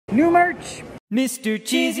New merch! Mr.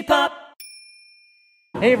 Cheesy Pop!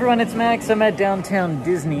 Hey everyone, it's Max. I'm at Downtown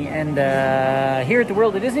Disney, and here at the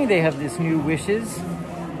World of Disney, they have this new Wishes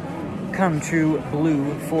Come True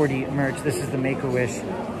Blue 40 merch. This is the Make-A-Wish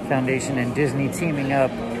Foundation and Disney teaming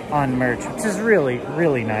up on merch, which is really,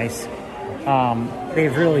 really nice. They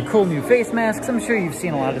have really cool new face masks. I'm sure you've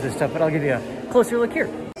seen a lot of this stuff, but I'll give you a closer look here.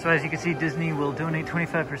 So as you can see, Disney will donate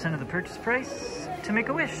 25% of the purchase price to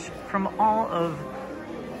Make-A-Wish from all of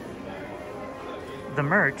the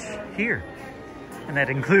merch here. And that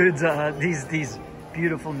includes these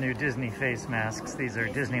beautiful new Disney face masks. These are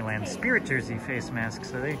Disneyland Spirit Jersey face masks,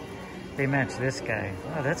 so they match this guy.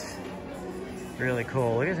 Oh, that's really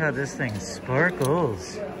cool. Look at how this thing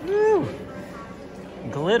sparkles. Woo!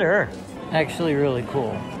 Glitter. Actually really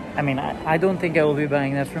cool. I mean, I don't think I will be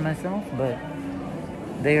buying that for myself, but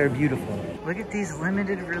they are beautiful. Look at these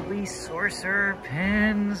limited release Sorcerer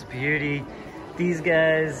pins. Beauty. These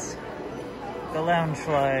guys, the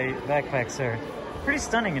Loungefly backpacks are pretty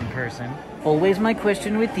stunning in person. Always my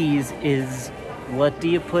question with these is, what do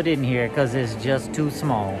you put in here? Because it's just too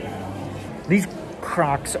small. These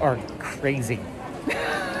Crocs are crazy.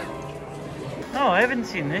 Oh, I haven't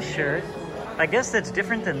seen this shirt. I guess that's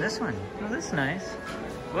different than this one. Oh, that's nice.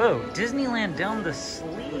 Whoa, Disneyland down the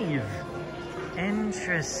sleeve.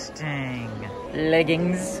 Interesting.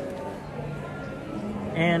 Leggings.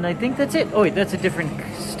 And I think that's it. Oh wait, that's a different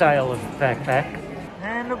style of backpack.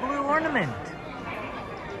 And a blue ornament.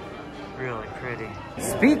 Really pretty.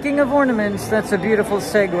 Speaking of ornaments, that's a beautiful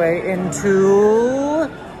segue into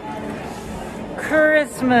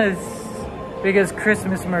Christmas. Because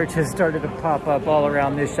Christmas merch has started to pop up all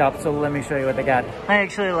around this shop, so let me show you what they got. I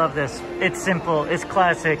actually love this. It's simple, it's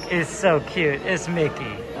classic, it's so cute. It's Mickey.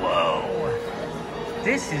 Whoa.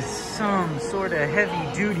 This is some sort of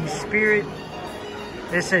heavy-duty Spirit.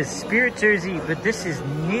 This says Spirit Jersey, but this is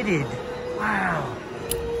knitted. Wow.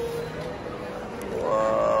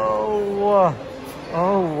 Whoa.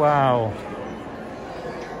 Oh, wow.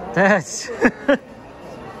 That's...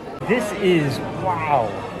 This is... Wow.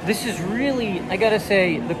 This is really, I gotta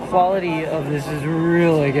say, the quality of this is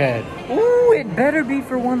really good. Ooh, it better be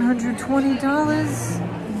for $120.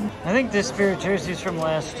 I think this Spirit Jersey is from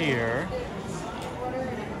last year.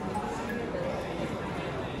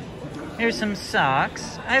 Here's some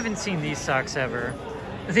socks. I haven't seen these socks ever.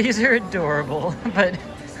 These are adorable, but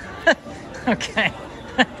okay.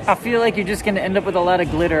 I feel like you're just gonna end up with a lot of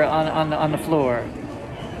glitter on the floor.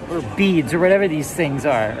 Or beads, or whatever these things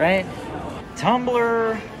are, right?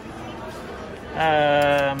 Tumbler.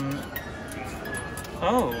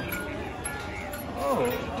 Oh,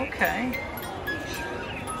 okay.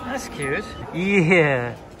 That's cute.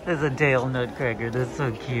 Yeah, there's a Dale Nutcracker. That's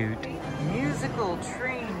so cute. Musical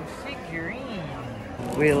train figurine.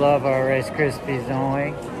 We love our Rice Krispies, don't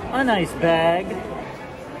we? A nice bag.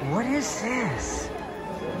 What is this?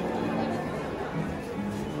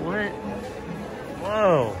 What?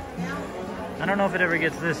 Whoa. I don't know if it ever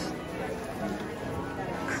gets this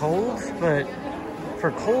cold, but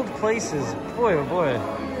for cold places, boy oh boy.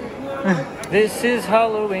 This is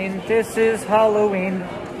Halloween,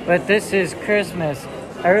 but this is Christmas.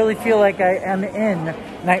 I really feel like I am in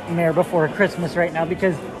Nightmare Before Christmas right now,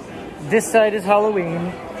 because this side is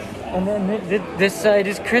Halloween and then this side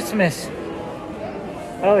is Christmas.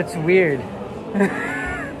 Oh, it's weird.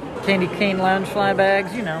 Candy cane Loungefly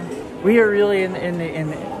bags, you know. We are really in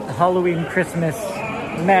Halloween Christmas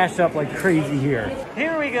mashup like crazy here.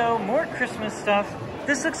 Here we go, more Christmas stuff.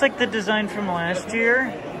 This looks like the design from last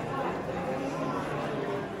year.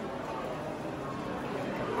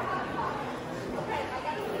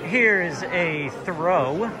 Here is a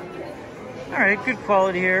throw. All right, good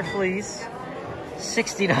quality here, fleece.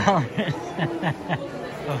 $60.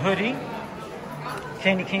 A hoodie,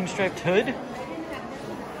 candy cane striped hood.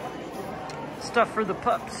 Stuff for the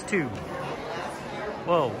pups too.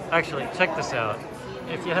 Whoa, actually, check this out.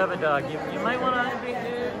 If you have a dog, you might want to be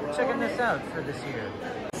checking this out for this year.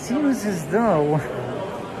 Seems as though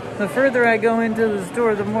the further I go into the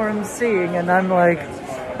store, the more I'm seeing, and I'm like,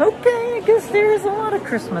 okay, I guess there is a lot of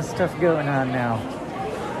Christmas stuff going on now.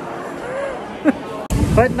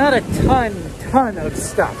 But not a ton of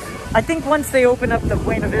stuff. I think once they open up the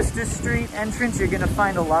Buena Vista Street entrance, you're gonna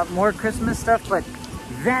find a lot more Christmas stuff, but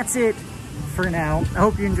that's it for now. I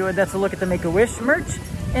hope you enjoyed. That's a look at the Make-A-Wish merch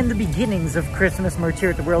and the beginnings of Christmas merch here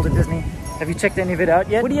at the World of Disney. Have you checked any of it out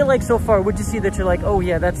yet? What do you like so far? What'd you see that you're like, oh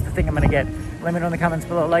yeah, that's the thing I'm gonna get? Let me know in the comments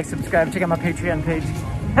below. Like, subscribe, check out my Patreon page.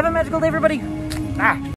 Have a magical day, everybody. Ah.